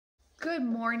Good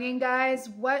morning, guys.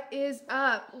 What is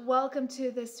up? Welcome to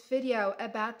this video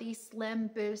about the Slim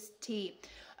Boost tea.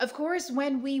 Of course,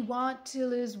 when we want to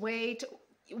lose weight,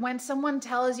 when someone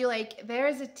tells you like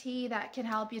there's a tea that can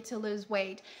help you to lose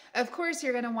weight, of course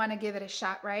you're going to want to give it a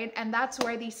shot, right? And that's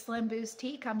where the Slim Boost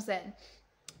tea comes in.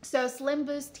 So Slim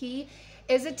Boost tea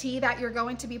is a tea that you're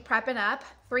going to be prepping up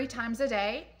 3 times a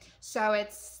day. So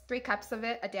it's 3 cups of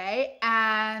it a day,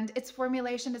 and its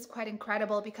formulation is quite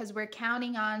incredible because we're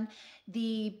counting on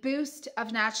the boost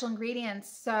of natural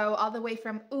ingredients. So all the way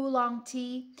from oolong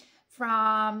tea,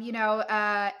 from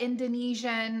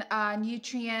Indonesian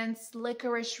nutrients,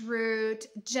 licorice root,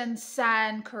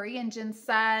 ginseng, Korean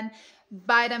ginseng,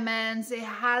 vitamins. It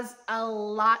has a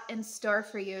lot in store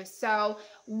for you. So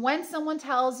when someone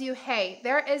tells you, hey,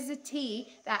 there is a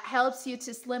tea that helps you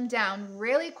to slim down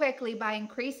really quickly by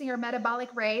increasing your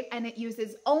metabolic rate, and it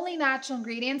uses only natural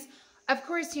ingredients, of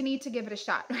course you need to give it a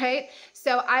shot, right?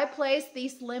 So I placed the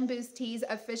Slim Boost Tea's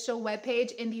official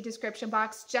webpage in the description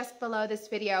box just below this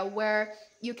video, where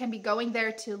you can be going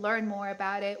there to learn more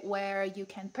about it, where you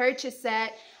can purchase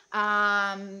it,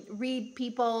 read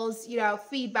people's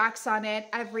feedbacks on it,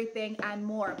 everything and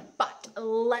more. But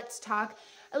let's talk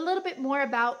a little bit more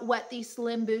about what the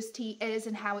Slim Boost tea is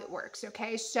and how it works.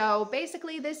 Okay, so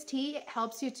basically this tea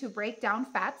helps you to break down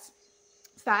fats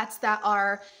that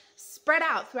are spread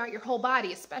out throughout your whole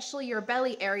body, especially your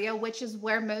belly area, which is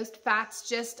where most fats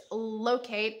just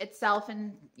locate itself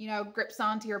and grips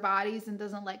onto your bodies and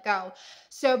doesn't let go.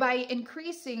 So by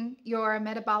increasing your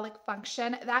metabolic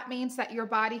function, that means that your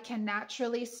body can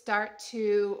naturally start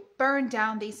to burn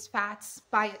down these fats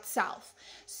by itself.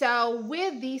 So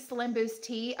with the Slim Boost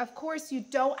tea, of course, you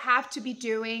don't have to be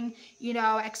doing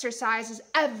exercises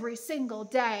every single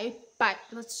day. But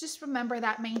let's just remember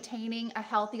that maintaining a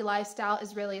healthy lifestyle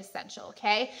is really essential,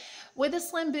 okay? With the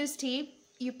Slim Boost tea,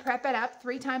 you prep it up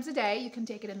 3 times a day. You can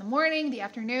take it in the morning, the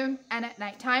afternoon, and at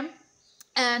nighttime.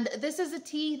 And this is a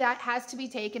tea that has to be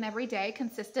taken every day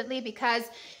consistently because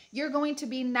you're going to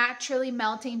be naturally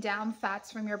melting down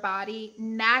fats from your body,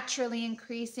 naturally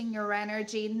increasing your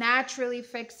energy, naturally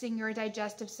fixing your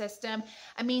digestive system.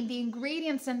 I mean, the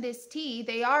ingredients in this tea,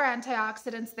 they are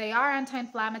antioxidants, they are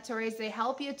anti-inflammatories, they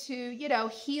help you to,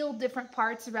 heal different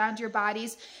parts around your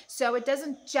bodies. So it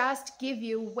doesn't just give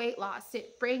you weight loss,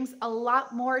 it brings a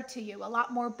lot more to you, a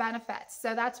lot more benefits.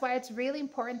 So that's why it's really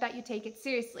important that you take it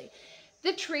seriously.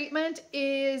 The treatment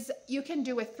is, you can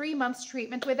do a 3 months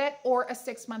treatment with it or a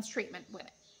 6 months treatment with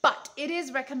it. But it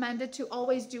is recommended to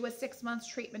always do a 6 months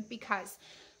treatment because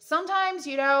sometimes,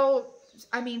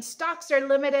 stocks are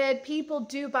limited. People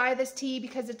do buy this tea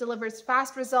because it delivers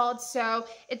fast results. So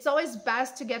it's always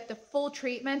best to get the full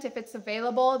treatment if it's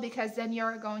available, because then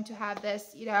you're going to have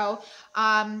this,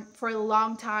 for a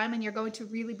long time, and you're going to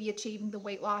really be achieving the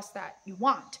weight loss that you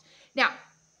want. Now,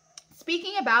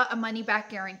 speaking about a money-back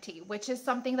guarantee, which is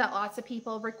something that lots of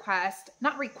people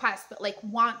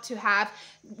want to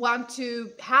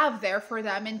have there for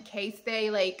them in case they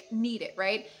need it,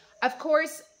 right? Of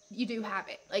course, you do have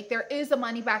it. There is a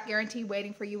money-back guarantee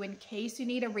waiting for you in case you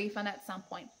need a refund at some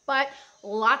point. But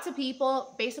lots of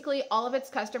people, basically all of its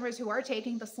customers who are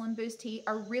taking the Slim Boost tea,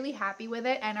 are really happy with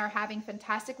it and are having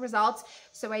fantastic results.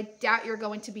 So I doubt you're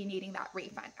going to be needing that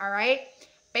refund, all right?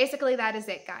 Basically, that is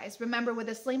it, guys. Remember, with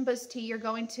the Slim Boost tea, you're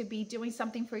going to be doing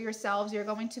something for yourselves. You're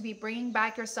going to be bringing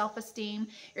back your self-esteem.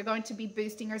 You're going to be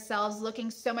boosting yourselves,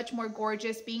 looking so much more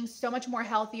gorgeous, being so much more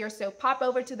healthier. So pop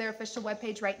over to their official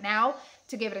webpage right now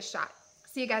to give it a shot.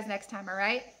 See you guys next time, all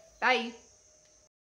right? Bye.